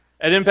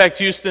At Impact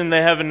Houston,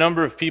 they have a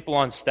number of people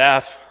on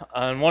staff,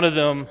 and one of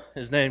them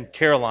is named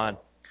Caroline.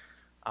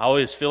 I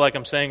always feel like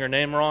I'm saying her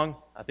name wrong.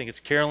 I think it's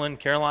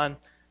Caroline.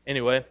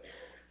 Anyway,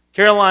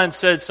 Caroline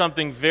said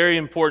something very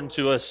important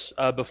to us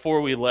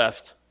before we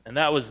left, and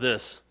that was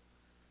this: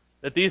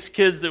 that these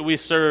kids that we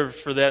served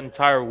for that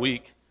entire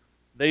week,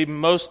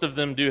 most of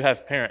them do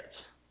have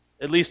parents,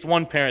 at least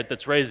one parent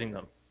that's raising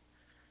them.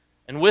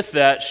 And with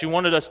that, she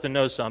wanted us to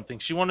know something.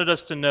 She wanted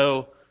us to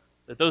know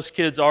that those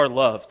kids are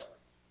loved,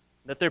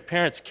 that their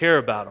parents care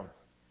about them.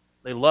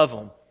 They love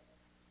them.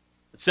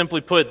 But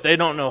simply put, they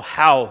don't know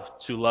how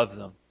to love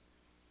them.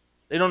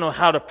 They don't know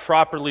how to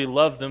properly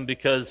love them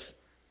because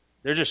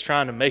they're just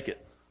trying to make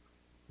it.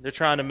 They're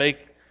trying to make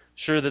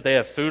sure that they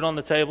have food on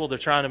the table. They're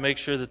trying to make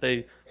sure that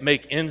they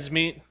make ends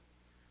meet.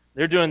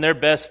 They're doing their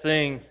best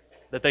thing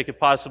that they could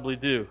possibly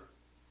do.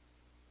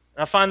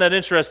 And I find that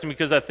interesting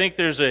because I think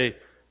there's a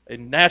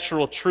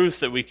natural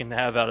truth that we can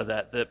have out of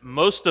that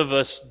most of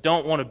us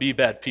don't want to be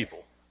bad people.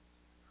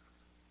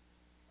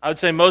 I would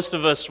say most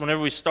of us,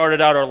 whenever we started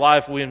out our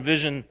life, we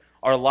envision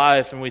our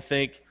life and we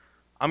think,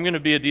 I'm going to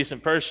be a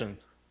decent person.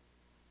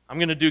 I'm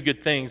going to do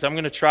good things. I'm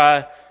going to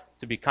try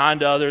to be kind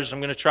to others. I'm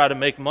going to try to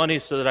make money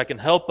so that I can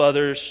help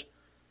others.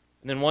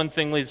 And then one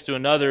thing leads to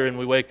another, and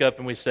we wake up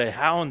and we say,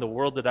 how in the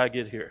world did I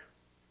get here?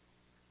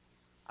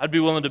 I'd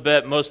be willing to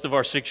bet most of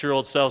our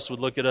 6-year-old selves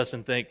would look at us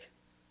and think,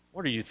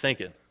 what are you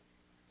thinking?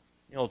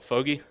 You old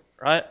fogey,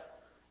 right?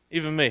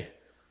 Even me.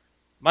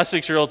 My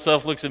 6-year-old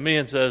self looks at me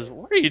and says,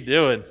 what are you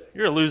doing?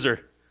 You're a loser,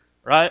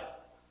 right?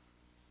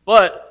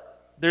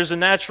 But there's a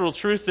natural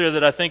truth there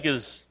that I think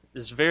is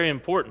very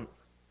important.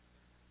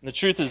 And the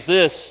truth is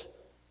this: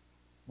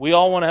 we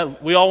all want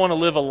to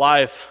live a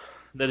life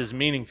that is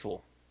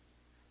meaningful.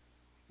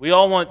 We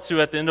all want to,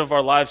 at the end of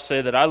our life,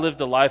 say that I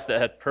lived a life that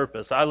had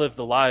purpose. I lived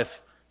a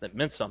life that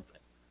meant something.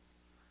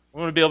 We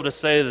want to be able to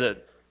say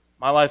that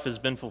my life has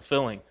been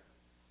fulfilling.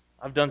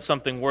 I've done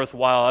something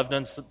worthwhile. I've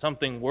done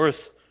something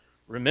worth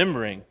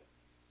remembering.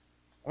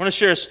 I want to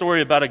share a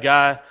story about a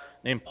guy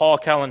named Paul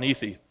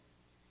Kalanithi.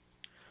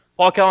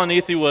 Paul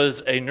Kalanithi was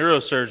a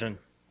neurosurgeon,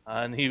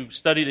 and he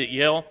studied at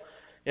Yale.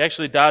 He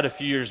actually died a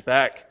few years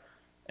back,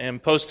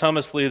 and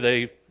posthumously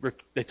they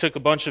took a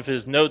bunch of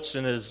his notes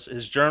in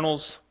his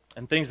journals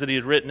and things that he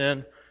had written in,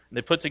 and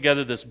they put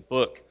together this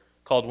book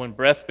called When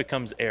Breath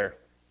Becomes Air.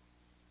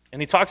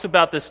 And he talks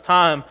about this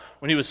time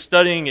when he was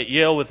studying at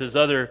Yale with his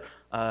other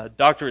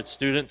doctorate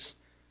students.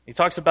 He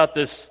talks about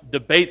this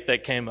debate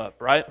that came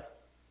up, right?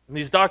 And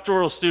these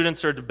doctoral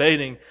students are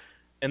debating,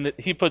 and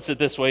he puts it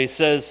this way. He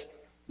says,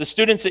 the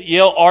students at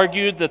Yale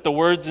argued that the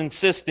words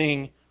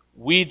insisting,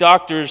 we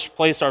doctors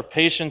place our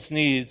patients'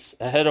 needs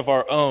ahead of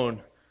our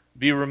own,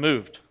 be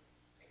removed.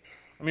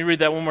 Let me read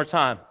that one more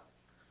time.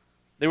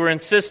 They were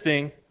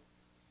insisting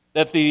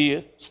that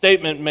the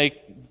statement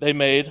they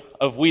made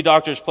of we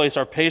doctors place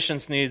our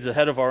patients' needs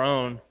ahead of our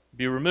own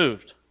be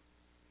removed.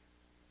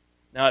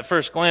 Now, at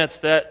first glance,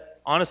 that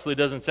honestly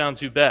doesn't sound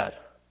too bad.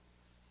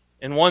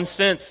 In one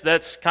sense,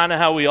 that's kind of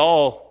how we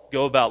all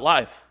go about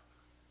life.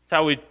 It's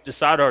how we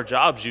decide our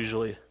jobs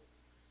usually.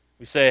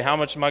 We say, how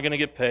much am I going to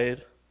get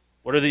paid?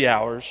 What are the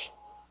hours?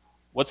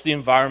 What's the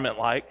environment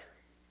like?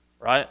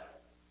 Right?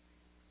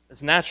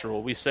 It's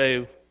natural. We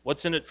say,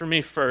 what's in it for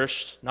me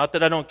first? Not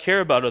that I don't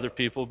care about other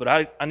people, but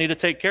I need to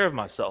take care of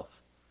myself.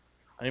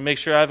 I need to make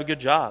sure I have a good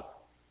job.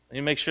 I need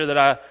to make sure that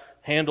I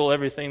handle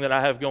everything that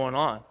I have going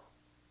on.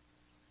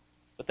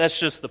 But that's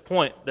just the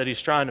point that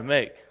he's trying to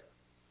make.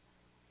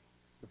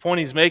 The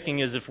point he's making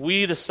is if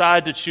we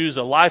decide to choose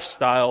a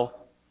lifestyle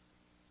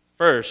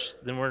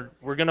first, then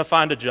we're going to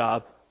find a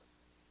job.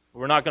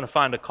 We're not going to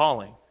find a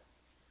calling.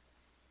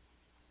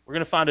 We're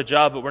going to find a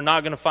job, but we're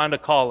not going to find a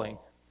calling.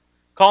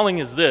 Calling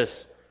is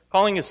this.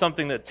 Calling is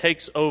something that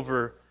takes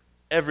over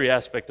every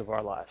aspect of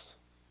our lives.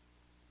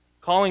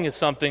 Calling is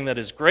something that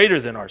is greater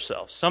than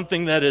ourselves,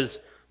 something that is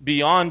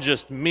beyond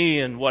just me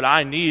and what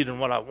I need and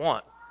what I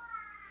want.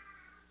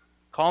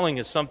 Calling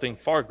is something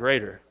far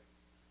greater.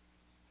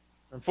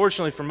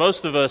 Unfortunately, for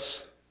most of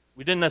us,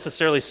 we didn't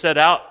necessarily set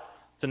out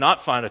to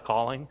not find a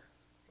calling,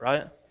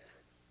 right?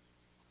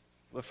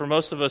 But for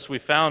most of us, we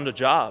found a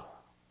job,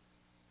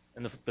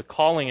 and the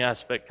calling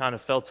aspect kind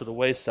of fell to the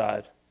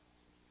wayside.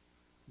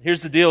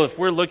 Here's the deal. If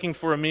we're looking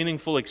for a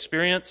meaningful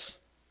experience,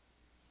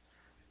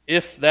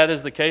 if that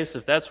is the case,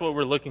 if that's what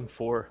we're looking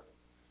for,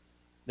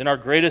 then our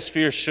greatest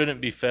fear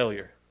shouldn't be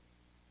failure.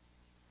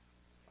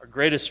 Our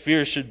greatest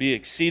fear should be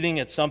exceeding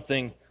at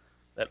something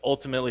that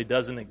ultimately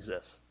doesn't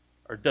exist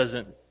or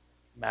doesn't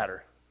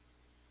matter.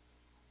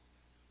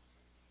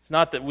 It's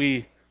not that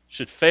we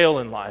should fail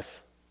in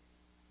life.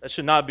 That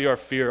should not be our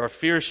fear. Our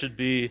fear should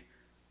be,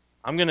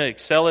 I'm going to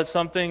excel at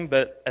something,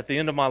 but at the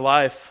end of my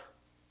life,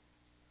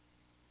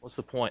 what's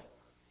the point?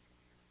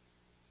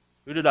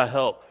 Who did I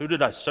help? Who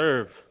did I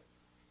serve?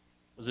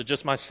 Was it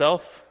just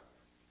myself?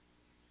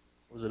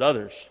 Was it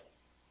others?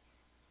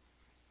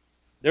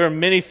 There are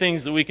many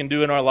things that we can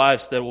do in our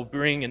lives that will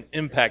bring an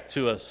impact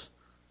to us.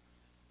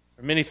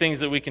 There are many things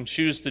that we can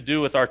choose to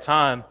do with our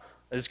time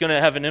that is going to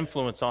have an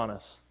influence on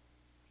us.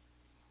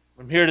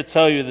 I'm here to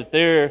tell you that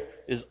there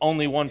is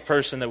only one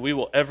person that we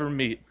will ever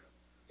meet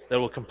that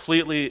will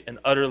completely and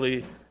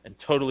utterly and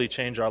totally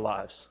change our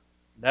lives.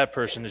 That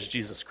person is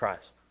Jesus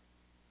Christ.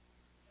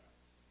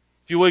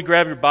 If you would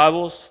grab your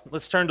Bibles,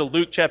 let's turn to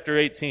Luke chapter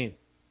 18.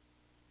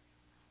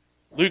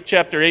 Luke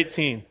chapter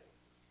 18.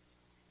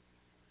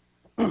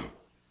 We're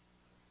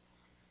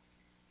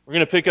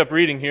going to pick up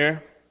reading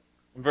here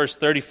in verse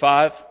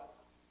 35.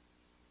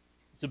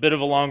 It's a bit of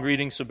a long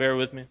reading, so bear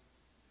with me.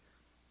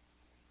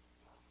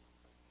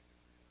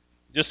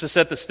 Just to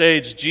set the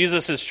stage,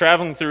 Jesus is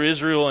traveling through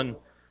Israel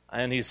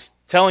and he's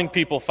telling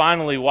people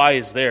finally why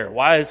he's there.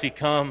 Why has he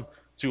come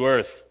to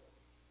earth?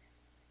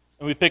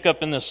 And we pick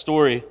up in this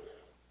story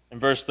in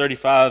verse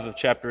 35 of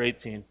chapter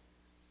 18.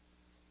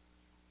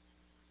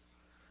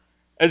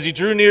 As he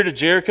drew near to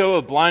Jericho,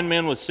 a blind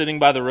man was sitting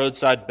by the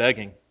roadside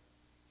begging.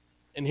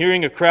 And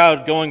hearing a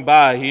crowd going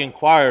by, he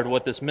inquired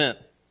what this meant.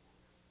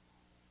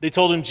 They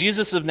told him,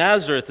 Jesus of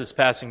Nazareth is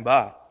passing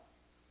by.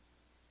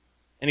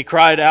 And he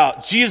cried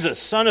out, Jesus,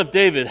 Son of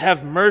David,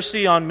 have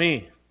mercy on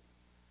me.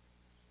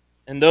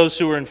 And those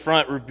who were in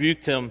front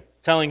rebuked him,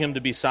 telling him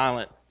to be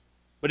silent.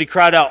 But he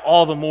cried out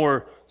all the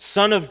more,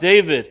 Son of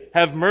David,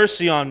 have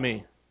mercy on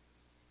me.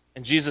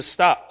 And Jesus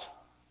stopped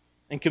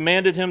and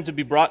commanded him to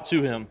be brought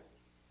to him.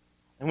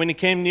 And when he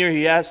came near,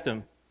 he asked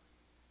him,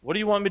 what do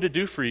you want me to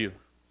do for you?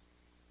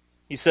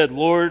 He said,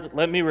 Lord,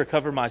 let me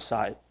recover my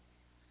sight.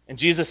 And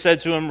Jesus said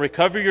to him,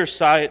 recover your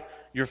sight,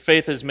 your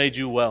faith has made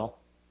you well.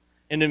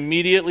 And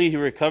immediately he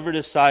recovered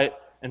his sight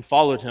and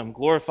followed him,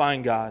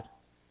 glorifying God.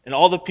 And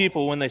all the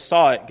people, when they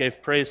saw it,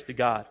 gave praise to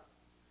God.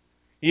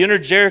 He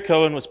entered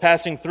Jericho and was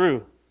passing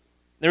through.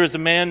 There was a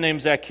man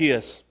named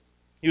Zacchaeus.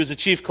 He was a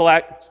chief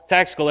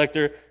tax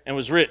collector and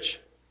was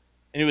rich.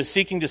 And he was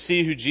seeking to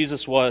see who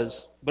Jesus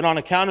was. But on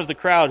account of the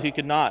crowd, he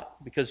could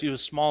not, because he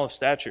was small of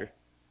stature.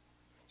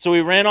 So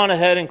he ran on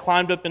ahead and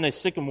climbed up in a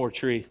sycamore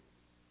tree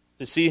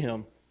to see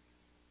him,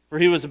 for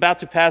he was about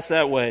to pass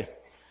that way.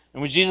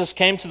 And when Jesus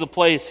came to the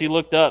place, he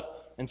looked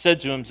up and said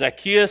to him,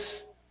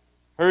 Zacchaeus,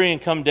 hurry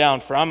and come down,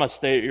 for I must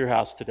stay at your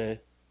house today.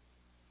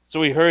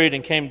 So he hurried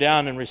and came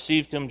down and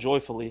received him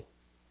joyfully.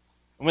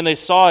 And when they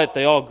saw it,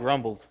 they all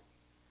grumbled.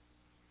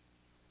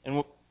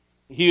 And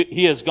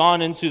he has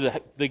gone into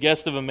the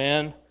guest of a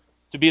man,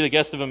 to be the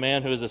guest of a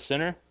man who is a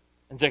sinner.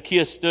 And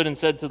Zacchaeus stood and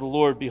said to the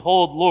Lord,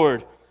 Behold,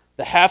 Lord,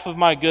 the half of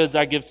my goods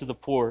I give to the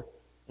poor.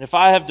 And if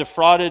I have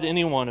defrauded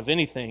anyone of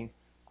anything,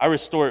 I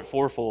restore it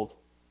fourfold.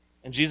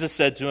 And Jesus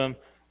said to him,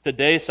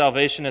 Today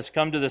salvation has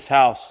come to this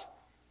house,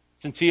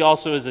 since he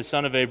also is a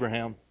son of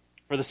Abraham.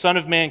 For the Son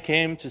of Man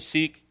came to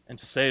seek and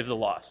to save the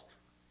lost.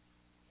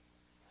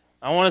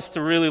 I want us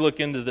to really look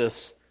into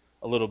this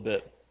a little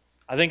bit.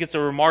 I think it's a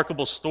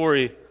remarkable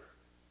story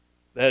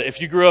that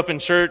if you grew up in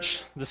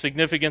church, the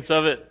significance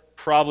of it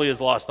probably is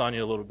lost on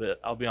you a little bit,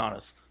 I'll be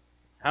honest.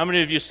 How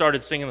many of you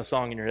started singing the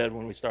song in your head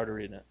when we started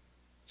reading it?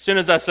 As soon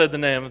as I said the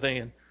name, I'm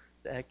thinking,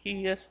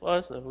 Zacchaeus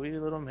was a wee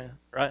little man,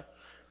 right?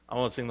 I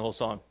won't sing the whole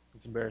song.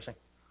 It's embarrassing.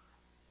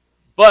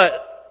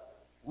 But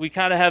we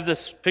kind of have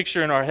this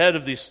picture in our head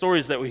of these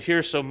stories that we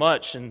hear so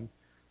much, and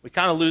we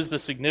kind of lose the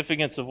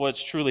significance of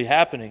what's truly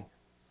happening.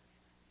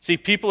 See,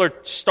 people are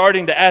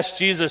starting to ask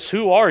Jesus,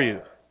 who are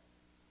you?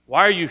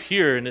 Why are you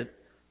here? And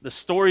the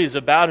stories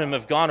about him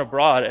have gone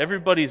abroad.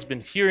 Everybody's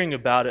been hearing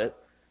about it.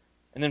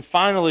 And then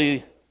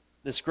finally,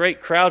 this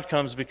great crowd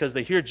comes because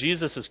they hear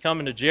Jesus is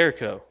coming to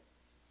Jericho.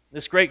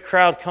 This great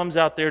crowd comes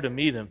out there to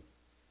meet him.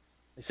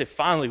 They say,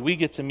 finally, we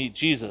get to meet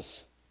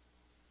Jesus.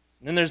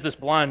 And then there's this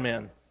blind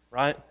man,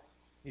 right?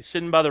 He's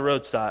sitting by the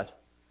roadside,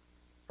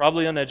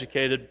 probably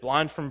uneducated,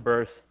 blind from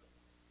birth.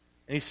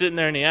 And he's sitting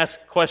there and he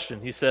asks a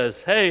question. He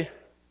says, hey,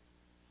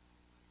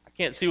 I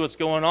can't see what's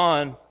going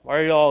on. Why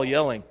are you all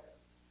yelling?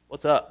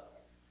 What's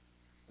up?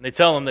 And they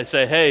tell him, they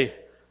say, hey,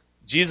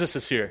 Jesus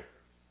is here.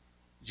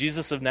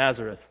 Jesus of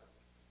Nazareth.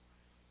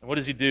 And what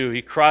does he do?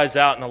 He cries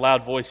out in a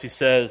loud voice. He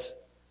says,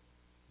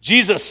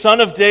 Jesus, Son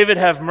of David,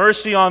 have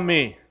mercy on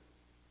me.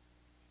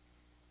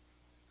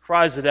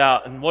 Cries it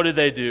out. And what do?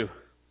 They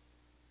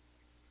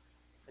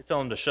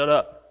tell him to shut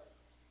up.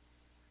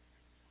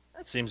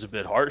 That seems a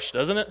bit harsh,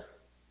 doesn't it?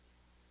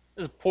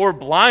 This poor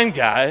blind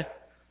guy,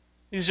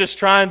 he's just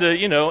trying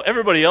to,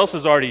 everybody else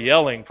is already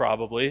yelling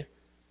probably.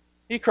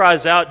 He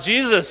cries out,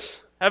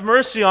 Jesus, have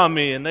mercy on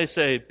me. And they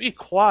say, be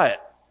quiet.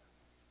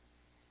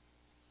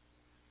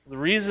 The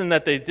reason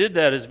that they did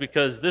that is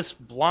because this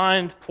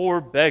blind,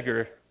 poor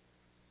beggar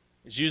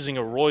is using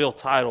a royal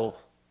title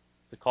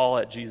to call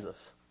at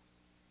Jesus.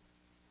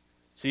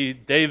 See,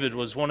 David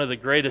was one of the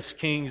greatest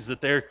kings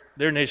that their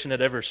nation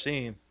had ever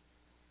seen.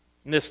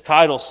 And this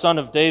title, Son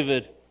of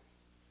David,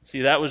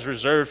 see, that was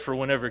reserved for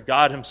whenever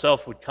God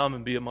himself would come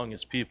and be among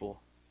his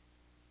people.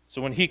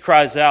 So when he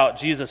cries out,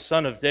 Jesus,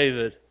 Son of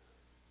David,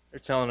 they're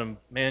telling him,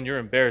 man, you're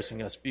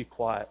embarrassing us, be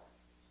quiet.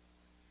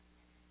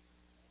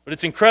 But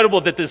it's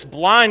incredible that this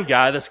blind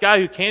guy, this guy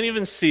who can't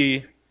even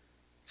see,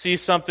 sees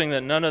something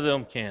that none of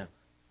them can.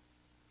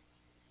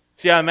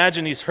 See, I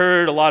imagine he's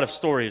heard a lot of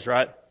stories,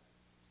 right?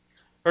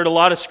 Heard a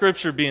lot of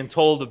scripture being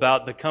told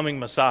about the coming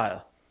Messiah.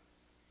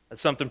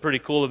 That's something pretty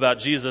cool about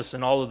Jesus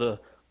and all of the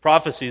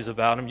prophecies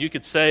about him. You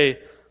could say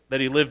that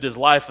he lived his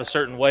life a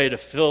certain way to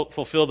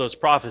fulfill those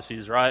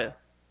prophecies, right?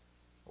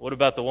 What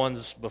about the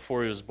ones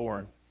before he was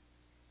born?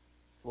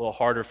 It's a little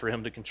harder for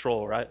him to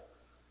control, right?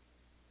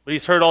 But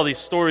he's heard all these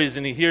stories,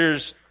 and he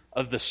hears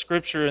of the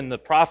scripture and the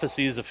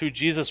prophecies of who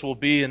Jesus will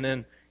be, and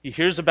then he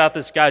hears about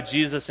this guy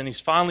Jesus, and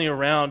he's finally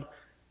around,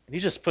 and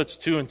he just puts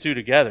two and two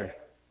together.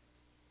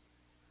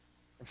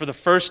 And for the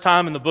first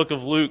time in the book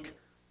of Luke,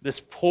 this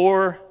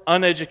poor,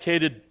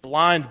 uneducated,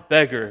 blind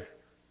beggar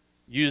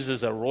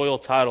uses a royal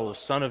title of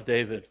Son of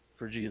David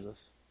for Jesus.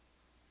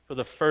 For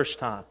the first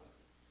time.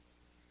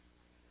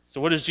 So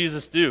what does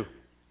Jesus do?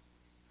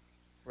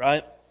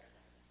 Right?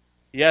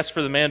 He asks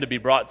for the man to be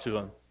brought to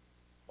him.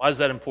 Why is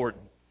that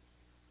important?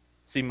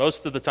 See,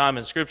 most of the time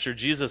in Scripture,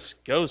 Jesus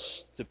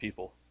goes to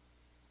people.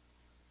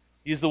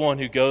 He's the one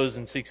who goes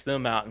and seeks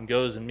them out and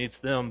goes and meets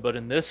them. But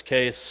in this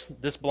case,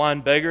 this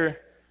blind beggar,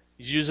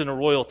 he's using a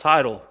royal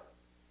title.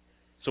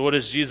 So what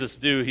does Jesus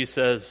do? He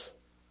says,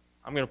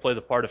 I'm going to play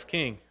the part of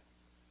king.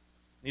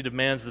 He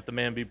demands that the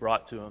man be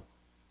brought to him.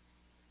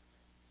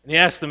 And he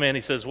asks the man,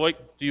 he says,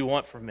 what do you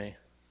want from me?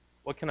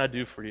 What can I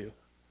do for you?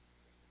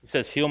 He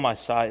says, heal my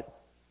sight.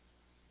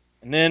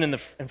 And then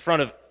in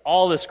front of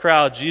all this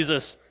crowd,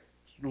 Jesus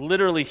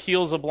literally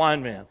heals a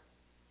blind man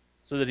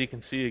so that he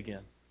can see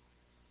again.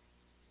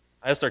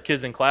 I asked our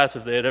kids in class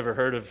if they had ever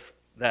heard of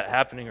that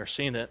happening or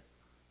seen it.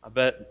 I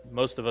bet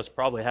most of us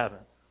probably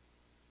haven't.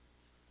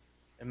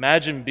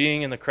 Imagine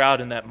being in the crowd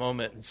in that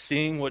moment and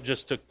seeing what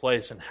just took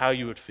place and how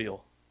you would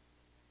feel.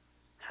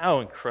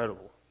 How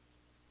incredible.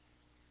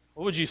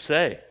 What would you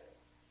say?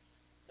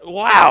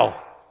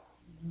 Wow,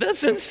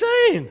 that's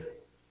insane.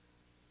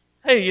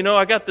 Hey,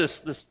 I got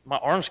this, my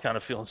arm's kind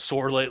of feeling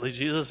sore lately,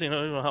 Jesus, you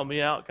want to help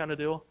me out kind of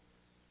deal.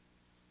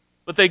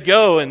 But they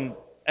go, and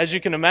as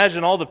you can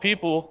imagine, all the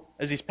people,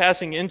 as he's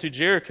passing into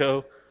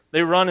Jericho,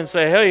 they run and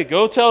say, hey,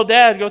 go tell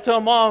Dad, go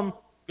tell Mom,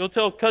 go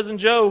tell Cousin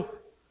Joe.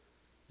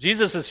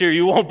 Jesus is here.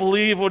 You won't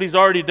believe what he's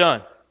already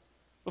done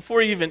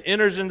before he even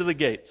enters into the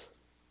gates.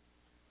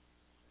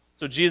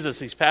 So Jesus,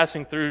 he's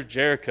passing through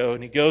Jericho,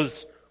 and he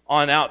goes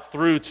on out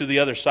through to the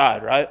other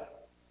side, right?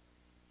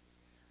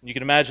 And you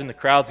can imagine the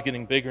crowd's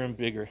getting bigger and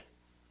bigger.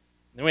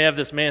 Then we have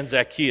this man,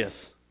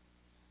 Zacchaeus,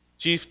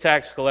 chief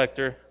tax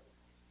collector,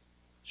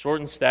 short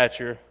in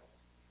stature.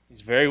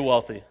 He's very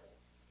wealthy.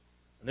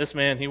 And this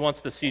man, he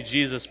wants to see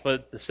Jesus,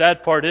 but the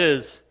sad part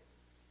is,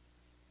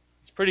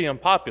 he's pretty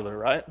unpopular,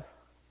 right?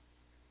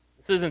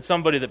 This isn't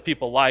somebody that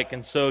people like,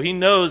 and so he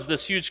knows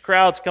this huge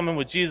crowd's coming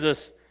with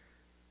Jesus.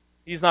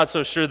 He's not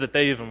so sure that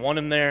they even want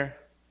him there.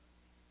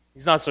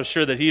 He's not so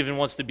sure that he even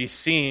wants to be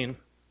seen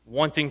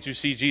wanting to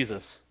see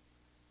Jesus.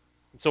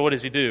 And so what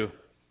does he do?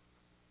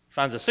 He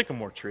finds a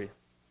sycamore tree.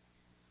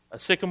 A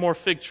sycamore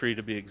fig tree,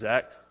 to be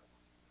exact.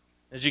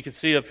 As you can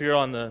see up here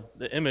on the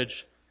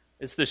image,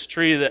 it's this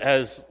tree that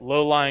has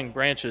low-lying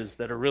branches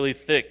that are really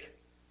thick.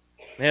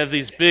 They have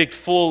these big,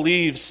 full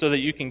leaves so that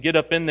you can get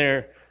up in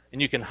there and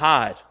you can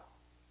hide.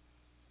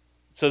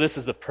 So this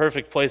is the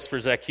perfect place for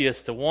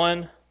Zacchaeus to,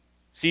 one,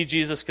 see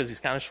Jesus because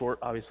he's kind of short,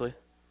 obviously.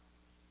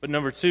 But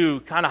number two,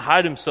 kind of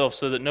hide himself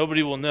so that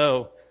nobody will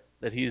know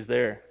that he's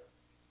there.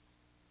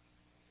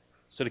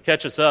 So to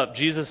catch us up,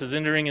 Jesus is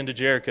entering into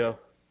Jericho.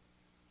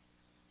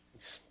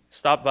 He's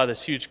stopped by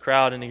this huge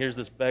crowd, and he hears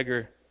this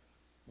beggar.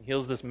 He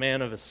heals this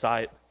man of his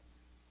sight.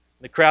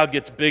 The crowd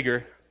gets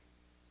bigger.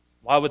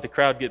 Why would the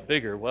crowd get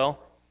bigger? Well,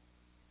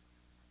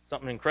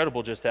 something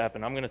incredible just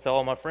happened. I'm going to tell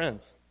all my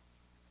friends.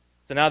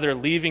 So now they're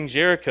leaving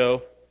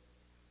Jericho,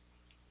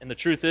 and the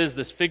truth is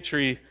this fig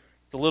tree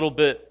is a little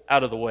bit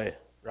out of the way,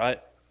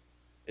 right?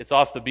 It's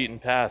off the beaten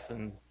path,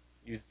 and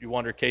you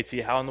wonder, KT,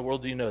 how in the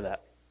world do you know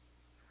that?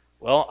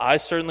 Well, I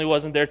certainly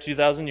wasn't there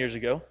 2,000 years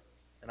ago,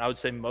 and I would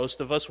say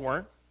most of us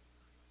weren't.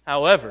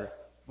 However,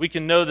 we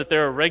can know that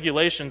there are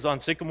regulations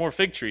on sycamore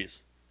fig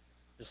trees,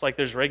 just like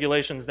there's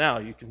regulations now.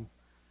 You can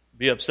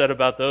be upset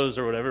about those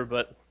or whatever,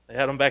 but they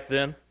had them back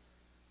then.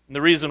 And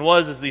the reason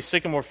is these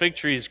sycamore fig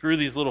trees grew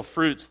these little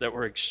fruits that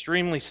were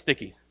extremely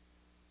sticky.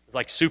 It's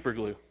like super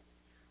glue,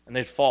 and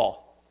they'd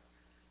fall.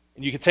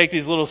 And you could take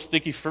these little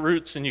sticky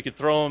fruits and you could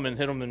throw them and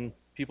hit them in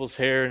people's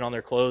hair and on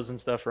their clothes and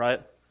stuff,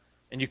 right?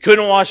 And you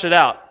couldn't wash it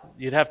out.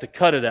 You'd have to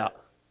cut it out.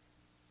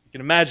 You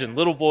can imagine,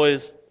 little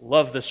boys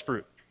love this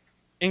fruit.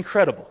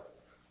 Incredible.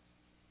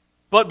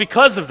 But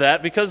because of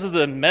that, because of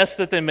the mess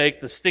that they make,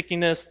 the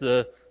stickiness,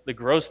 the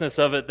grossness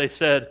of it, they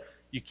said,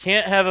 you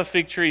can't have a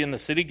fig tree in the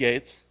city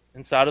gates,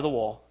 inside of the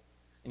wall,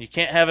 and you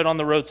can't have it on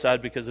the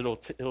roadside because it'll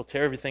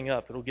tear everything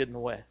up. It'll get in the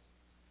way.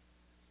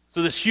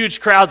 So this huge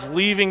crowd's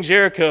leaving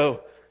Jericho,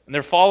 and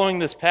they're following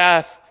this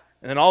path,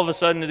 and then all of a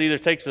sudden it either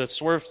takes a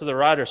swerve to the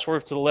right or a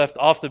swerve to the left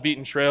off the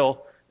beaten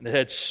trail, and it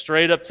heads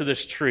straight up to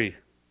this tree.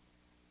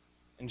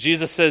 And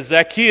Jesus says,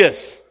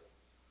 Zacchaeus.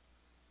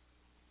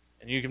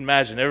 And you can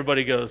imagine,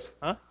 everybody goes,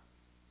 huh?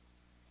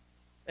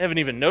 They haven't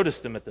even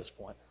noticed him at this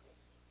point.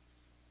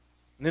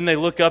 And then they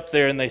look up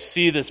there and they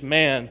see this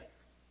man,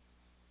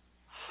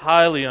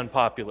 highly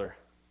unpopular,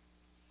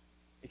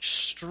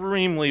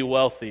 extremely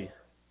wealthy,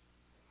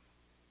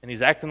 and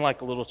he's acting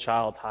like a little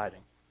child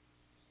hiding.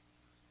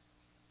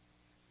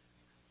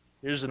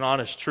 Here's an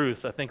honest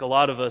truth. I think a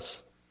lot of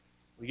us,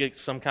 we get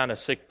some kind of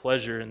sick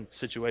pleasure in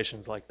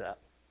situations like that.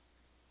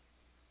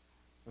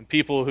 When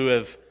people who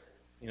have,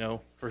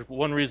 for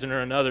one reason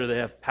or another, they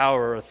have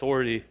power or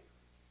authority,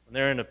 when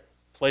they're in a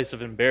place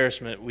of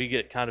embarrassment, we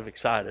get kind of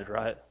excited,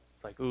 right?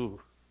 It's like, ooh,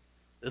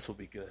 this will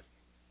be good.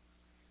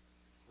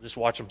 We'll just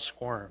watch them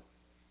squirm.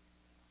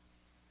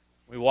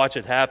 We watch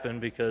it happen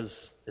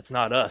because it's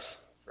not us,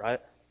 right?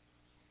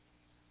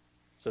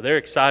 So they're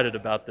excited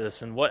about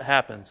this, and what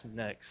happens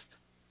next?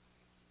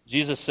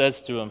 Jesus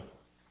says to him,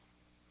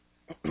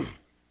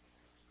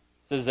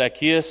 says,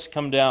 Zacchaeus,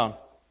 come down.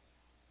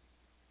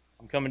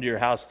 I'm coming to your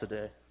house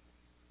today.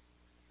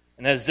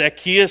 And as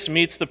Zacchaeus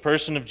meets the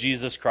person of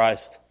Jesus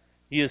Christ,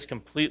 he is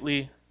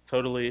completely,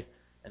 totally,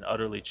 and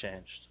utterly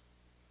changed.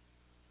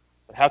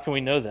 But how can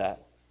we know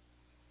that?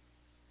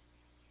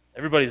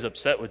 Everybody's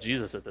upset with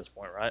Jesus at this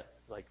point, right?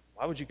 Like,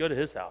 why would you go to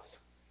his house?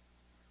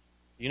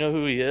 Do you know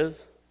who he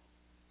is?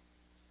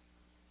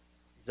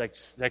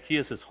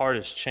 Zacchaeus' heart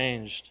has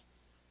changed.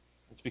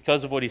 It's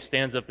because of what he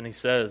stands up and he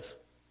says.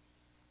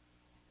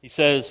 He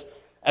says,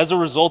 as a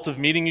result of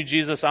meeting you,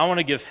 Jesus, I want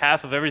to give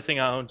half of everything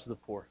I own to the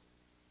poor.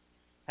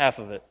 Half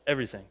of it,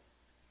 everything.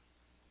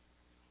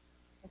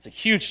 That's a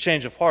huge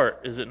change of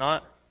heart, is it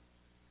not?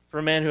 For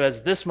a man who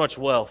has this much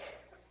wealth.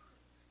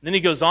 And then he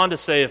goes on to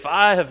say, if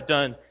I have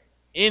done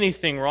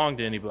anything wrong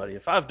to anybody,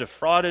 if I've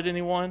defrauded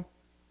anyone,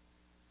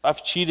 if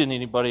I've cheated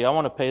anybody, I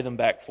want to pay them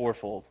back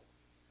fourfold.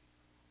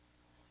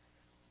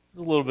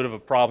 This is a little bit of a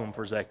problem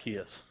for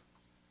Zacchaeus.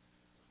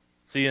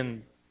 See,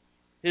 in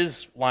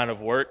his line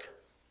of work,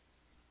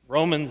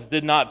 Romans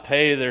did not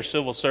pay their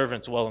civil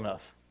servants well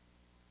enough.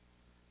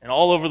 And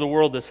all over the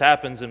world this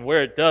happens, and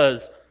where it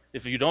does,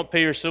 if you don't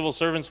pay your civil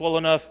servants well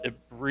enough,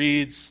 it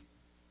breeds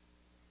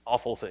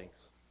awful things.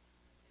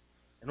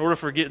 In order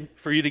for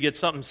you to get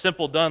something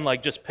simple done,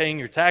 like just paying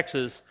your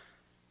taxes,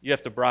 you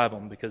have to bribe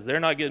them, because they're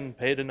not getting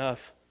paid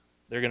enough.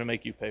 They're going to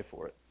make you pay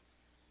for it.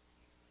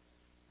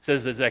 It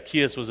says that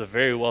Zacchaeus was a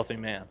very wealthy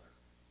man.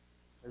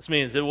 This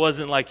means it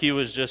wasn't like he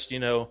was just,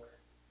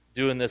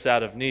 doing this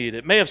out of need.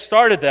 It may have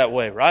started that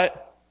way, right?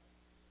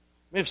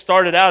 It may have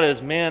started out as,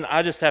 man,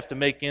 I just have to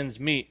make ends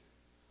meet.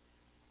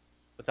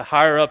 But the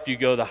higher up you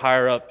go, the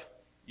higher up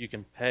you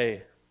can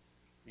pay.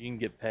 You can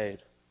get paid.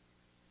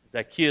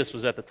 Zacchaeus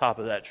was at the top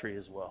of that tree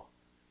as well.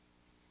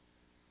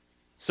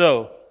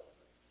 So,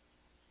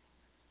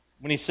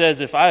 when he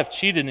says, if I have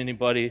cheated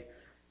anybody,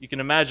 you can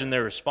imagine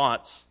their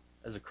response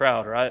as a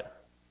crowd, right?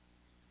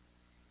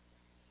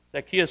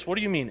 Zacchaeus, what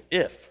do you mean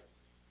if?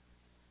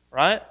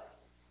 Right?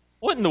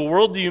 What in the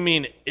world do you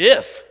mean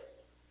if?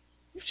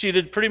 You've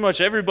cheated pretty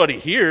much everybody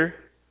here,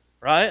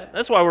 right?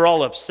 That's why we're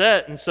all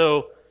upset. And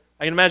so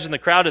I can imagine the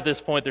crowd at this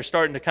point, they're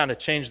starting to kind of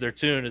change their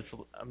tune.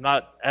 I'm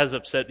not as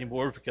upset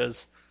anymore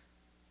because,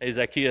 hey,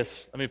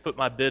 Zacchaeus, let me put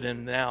my bid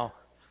in now.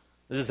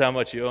 This is how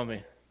much you owe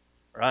me,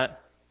 right?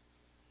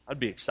 I'd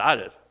be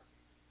excited.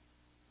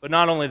 But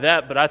not only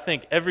that, but I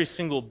think every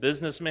single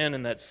businessman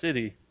in that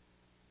city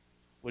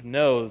would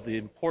know the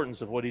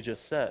importance of what he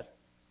just said.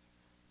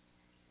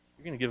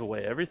 You're going to give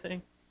away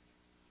everything?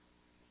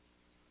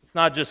 It's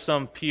not just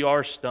some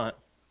PR stunt.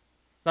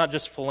 It's not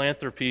just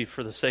philanthropy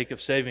for the sake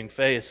of saving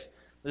face.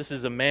 This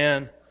is a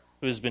man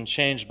who has been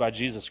changed by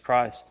Jesus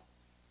Christ.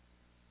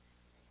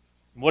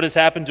 And what has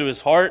happened to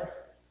his heart?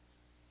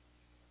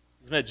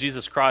 He's met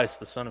Jesus Christ,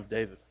 the Son of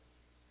David.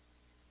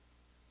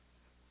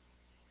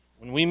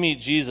 When we meet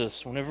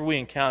Jesus, whenever we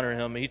encounter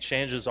him, he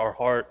changes our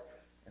heart,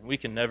 and we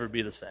can never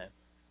be the same.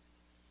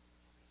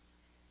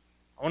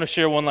 I want to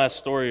share one last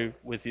story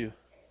with you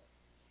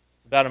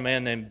about a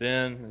man named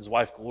Ben and his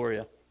wife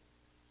Gloria.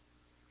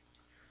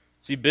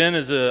 See, Ben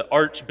is an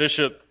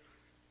archbishop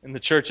in the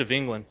Church of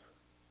England,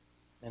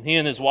 and he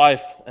and his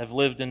wife have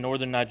lived in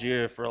northern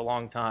Nigeria for a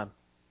long time.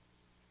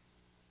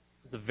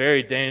 It's a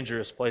very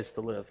dangerous place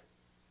to live.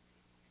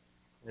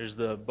 There's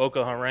the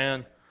Boko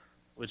Haram,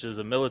 which is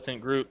a militant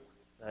group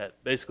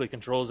that basically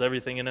controls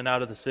everything in and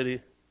out of the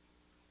city.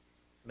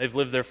 They've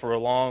lived there for a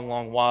long,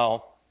 long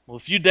while. Well, a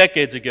few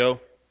decades ago,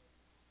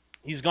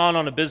 he's gone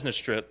on a business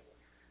trip.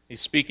 He's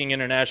speaking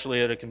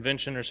internationally at a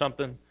convention or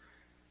something.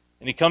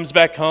 And he comes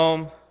back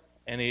home,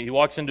 and he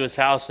walks into his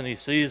house, and he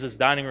sees his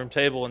dining room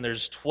table, and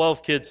there's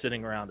 12 kids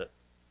sitting around it.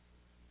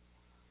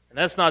 And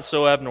that's not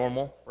so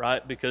abnormal,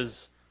 right?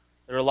 Because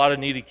there are a lot of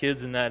needy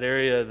kids in that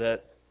area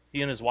that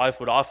he and his wife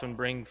would often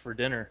bring for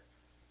dinner,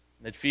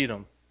 and they'd feed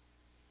them.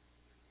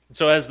 And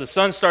so as the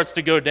sun starts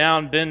to go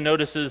down, Ben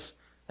notices,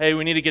 hey,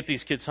 we need to get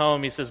these kids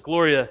home. He says,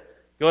 Gloria,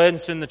 go ahead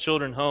and send the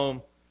children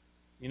home.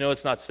 You know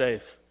it's not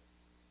safe.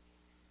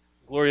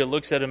 Gloria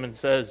looks at him and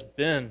says,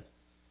 Ben,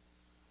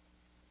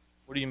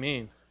 what do you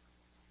mean?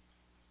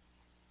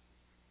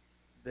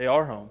 They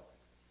are home.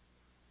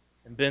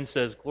 And Ben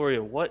says,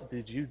 Gloria, what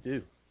did you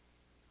do?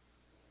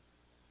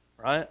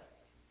 Right?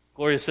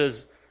 Gloria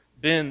says,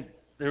 Ben,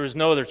 there was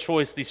no other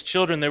choice. These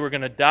children, they were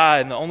going to die,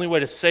 and the only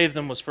way to save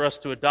them was for us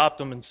to adopt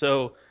them. And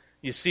so,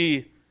 you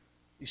see,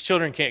 these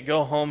children can't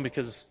go home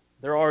because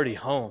they're already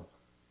home.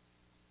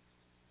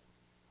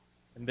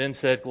 And Ben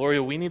said,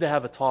 Gloria, we need to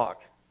have a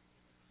talk.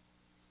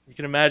 You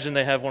can imagine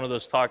they have one of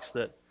those talks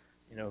that,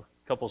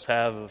 couples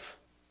have of,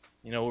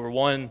 where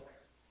one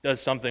does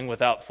something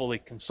without fully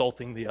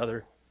consulting the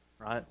other,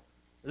 right?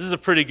 This is a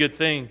pretty good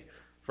thing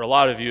for a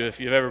lot of you. If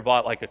you've ever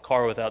bought like a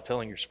car without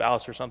telling your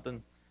spouse or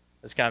something,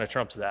 this kind of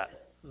trumps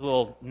that. It's a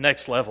little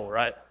next level,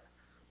 right?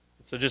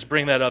 So just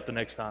bring that up the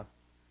next time.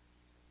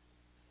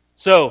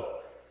 So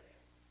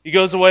he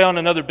goes away on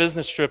another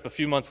business trip a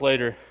few months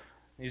later.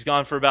 He's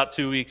gone for about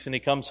 2 weeks, and he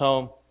comes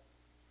home.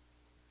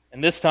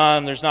 And this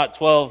time, there's not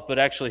 12, but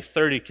actually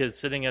 30 kids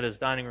sitting at his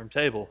dining room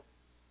table.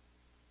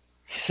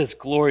 He says,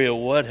 Gloria,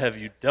 what have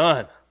you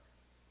done?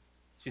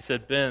 She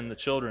said, Ben, the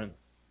children,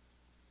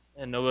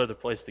 and no other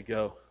place to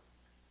go.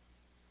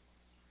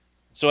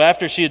 So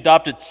after she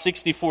adopted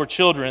 64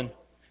 children,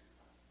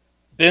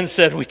 Ben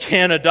said, we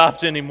can't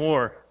adopt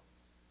anymore.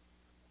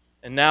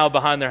 And now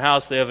behind their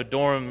house, they have a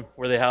dorm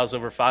where they house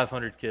over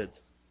 500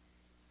 kids.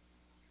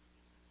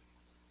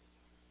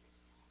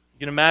 You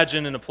can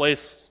imagine in a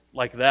place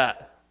like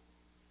that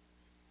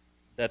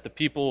the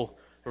people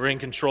who are in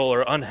control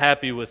are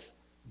unhappy with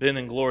Ben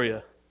and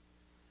Gloria.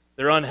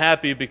 They're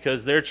unhappy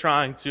because they're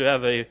trying to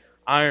have an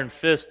iron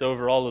fist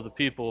over all of the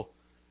people.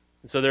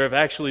 And so there have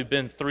actually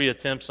been 3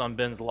 attempts on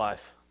Ben's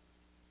life.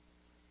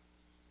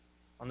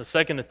 On the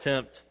second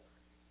attempt,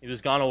 he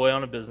was gone away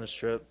on a business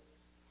trip.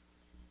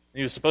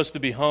 He was supposed to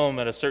be home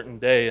at a certain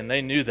day, and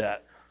they knew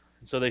that.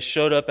 And so they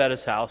showed up at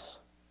his house.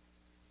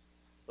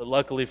 But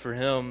luckily for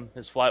him,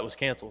 his flight was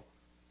canceled.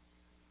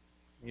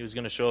 He was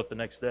going to show up the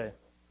next day.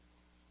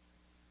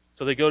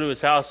 So they go to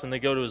his house and they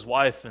go to his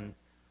wife and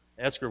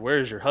ask her,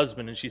 where's your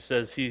husband? And she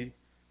says, he's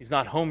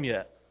not home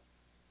yet.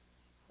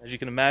 As you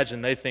can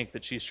imagine, they think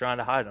that she's trying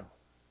to hide him.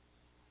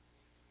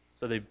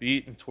 So they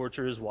beat and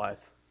torture his wife.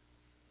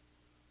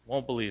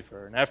 Won't believe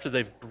her. And after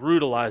they've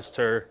brutalized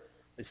her,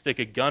 they stick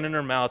a gun in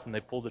her mouth and they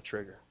pull the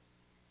trigger.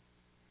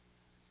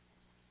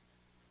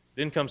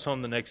 Ben comes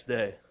home the next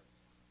day.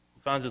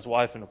 He finds his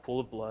wife in a pool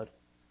of blood.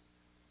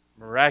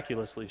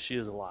 Miraculously, she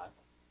is alive.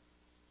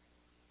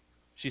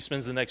 She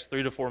spends the next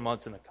 3 to 4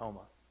 months in a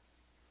coma.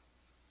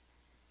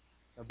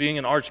 Now, being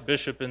an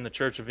archbishop in the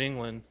Church of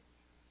England,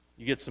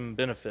 you get some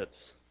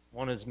benefits.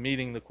 One is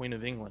meeting the Queen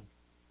of England.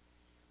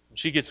 When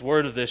she gets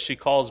word of this, she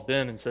calls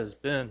Ben and says,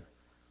 Ben, I'm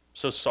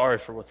so sorry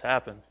for what's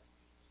happened.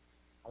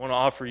 I want to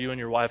offer you and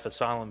your wife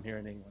asylum here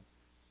in England.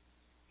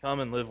 Come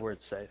and live where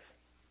it's safe.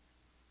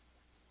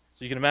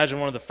 So you can imagine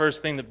one of the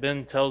first things that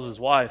Ben tells his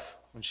wife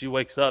when she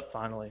wakes up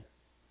finally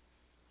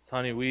is,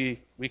 honey,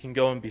 we can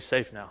go and be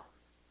safe now.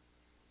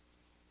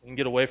 We can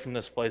get away from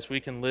this place. We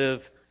can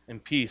live in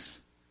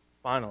peace,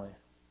 finally.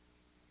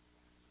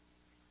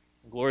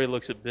 And Gloria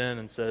looks at Ben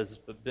and says,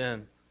 but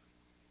Ben,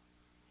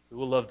 we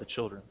will love the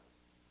children.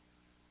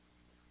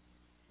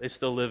 They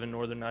still live in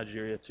northern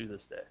Nigeria to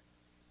this day.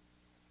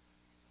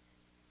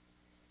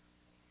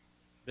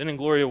 Ben and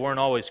Gloria weren't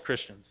always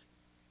Christians.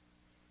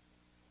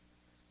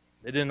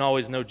 They didn't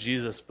always know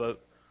Jesus,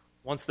 but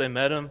once they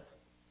met him,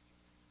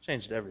 it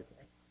changed everything.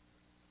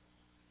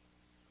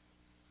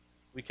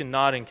 We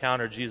cannot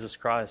encounter Jesus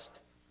Christ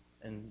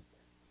and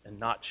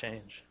not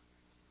change.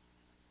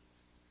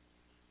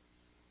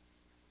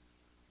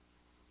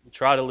 We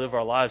try to live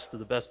our lives to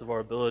the best of our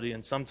ability,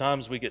 and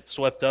sometimes we get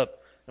swept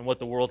up in what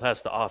the world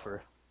has to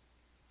offer.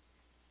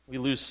 We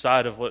lose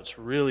sight of what's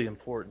really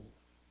important.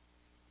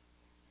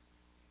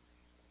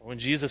 When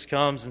Jesus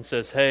comes and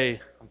says, hey,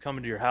 I'm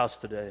coming to your house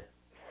today,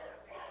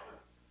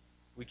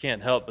 we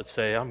can't help but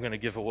say, I'm going to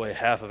give away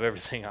half of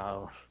everything I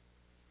own.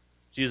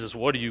 Jesus,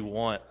 what do you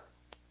want?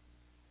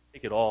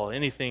 Take it all.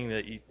 Anything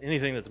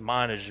that's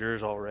mine is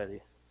yours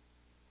already.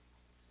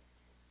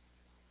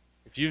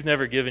 If you've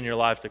never given your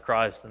life to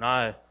Christ, then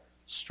I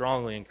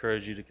strongly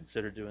encourage you to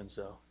consider doing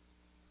so.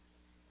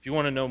 If you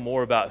want to know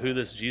more about who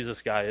this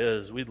Jesus guy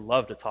is, we'd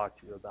love to talk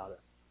to you about it.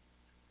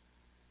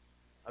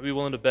 I'd be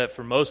willing to bet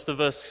for most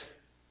of us,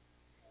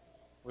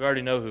 we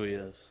already know who he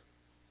is.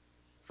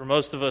 For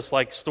most of us,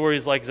 like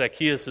stories like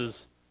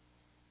Zacchaeus's,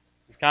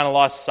 we've kind of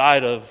lost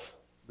sight of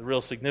the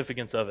real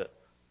significance of it.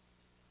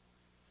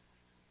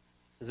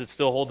 Does it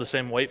still hold the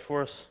same weight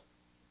for us?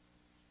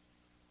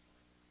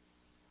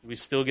 Do we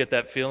still get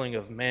that feeling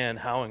of, man,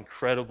 how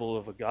incredible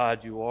of a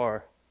God you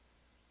are,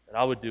 that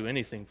I would do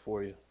anything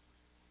for you?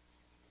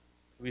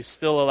 Do we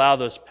still allow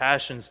those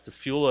passions to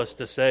fuel us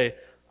to say,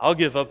 I'll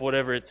give up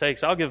whatever it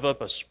takes. I'll give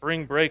up a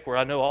spring break where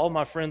I know all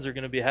my friends are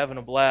going to be having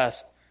a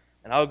blast,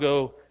 and I'll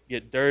go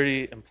get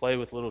dirty and play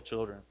with little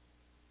children.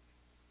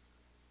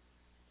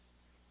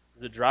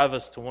 Does it drive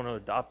us to want to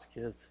adopt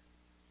kids?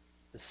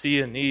 To see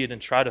a need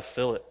and try to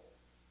fill it?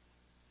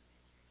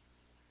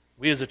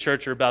 We as a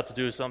church are about to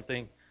do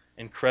something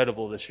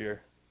incredible this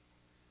year.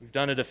 We've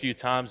done it a few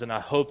times, and I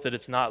hope that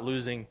it's not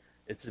losing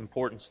its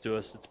importance to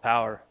us, its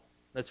power.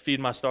 Let's feed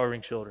my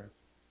starving children.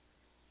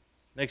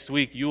 Next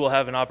week, you will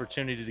have an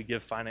opportunity to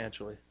give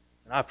financially,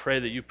 and I pray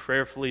that you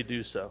prayerfully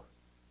do so.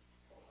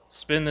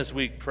 Spend this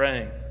week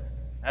praying,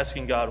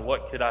 asking God,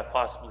 what could I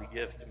possibly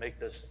give to make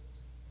this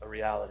a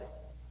reality?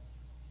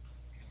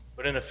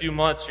 But in a few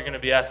months, you're going to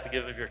be asked to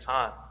give of your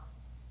time.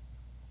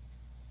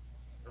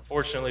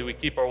 Unfortunately, we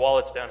keep our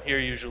wallets down here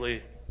usually.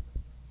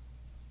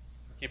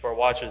 We keep our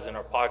watches in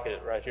our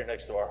pocket right here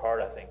next to our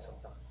heart, I think,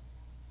 sometimes.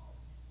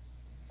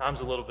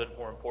 Time's a little bit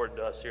more important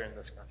to us here in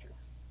this country.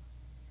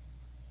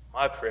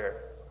 My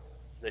prayer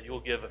is that you'll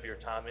give of your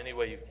time any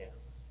way you can.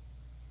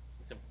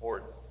 It's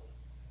important.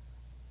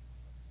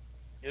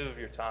 Give of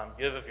your time,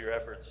 give of your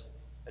efforts.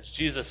 As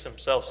Jesus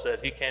himself said,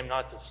 he came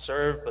not to be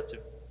served,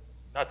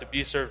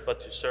 but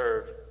to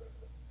serve.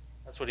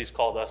 That's what he's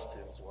called us to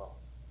as well.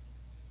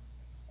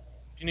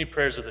 If you need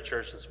prayers of the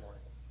church this morning,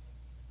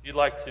 if you'd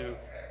like to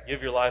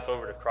give your life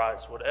over to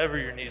Christ, whatever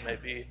your need may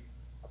be,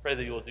 I pray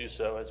that you will do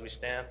so as we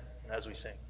stand and as we sing.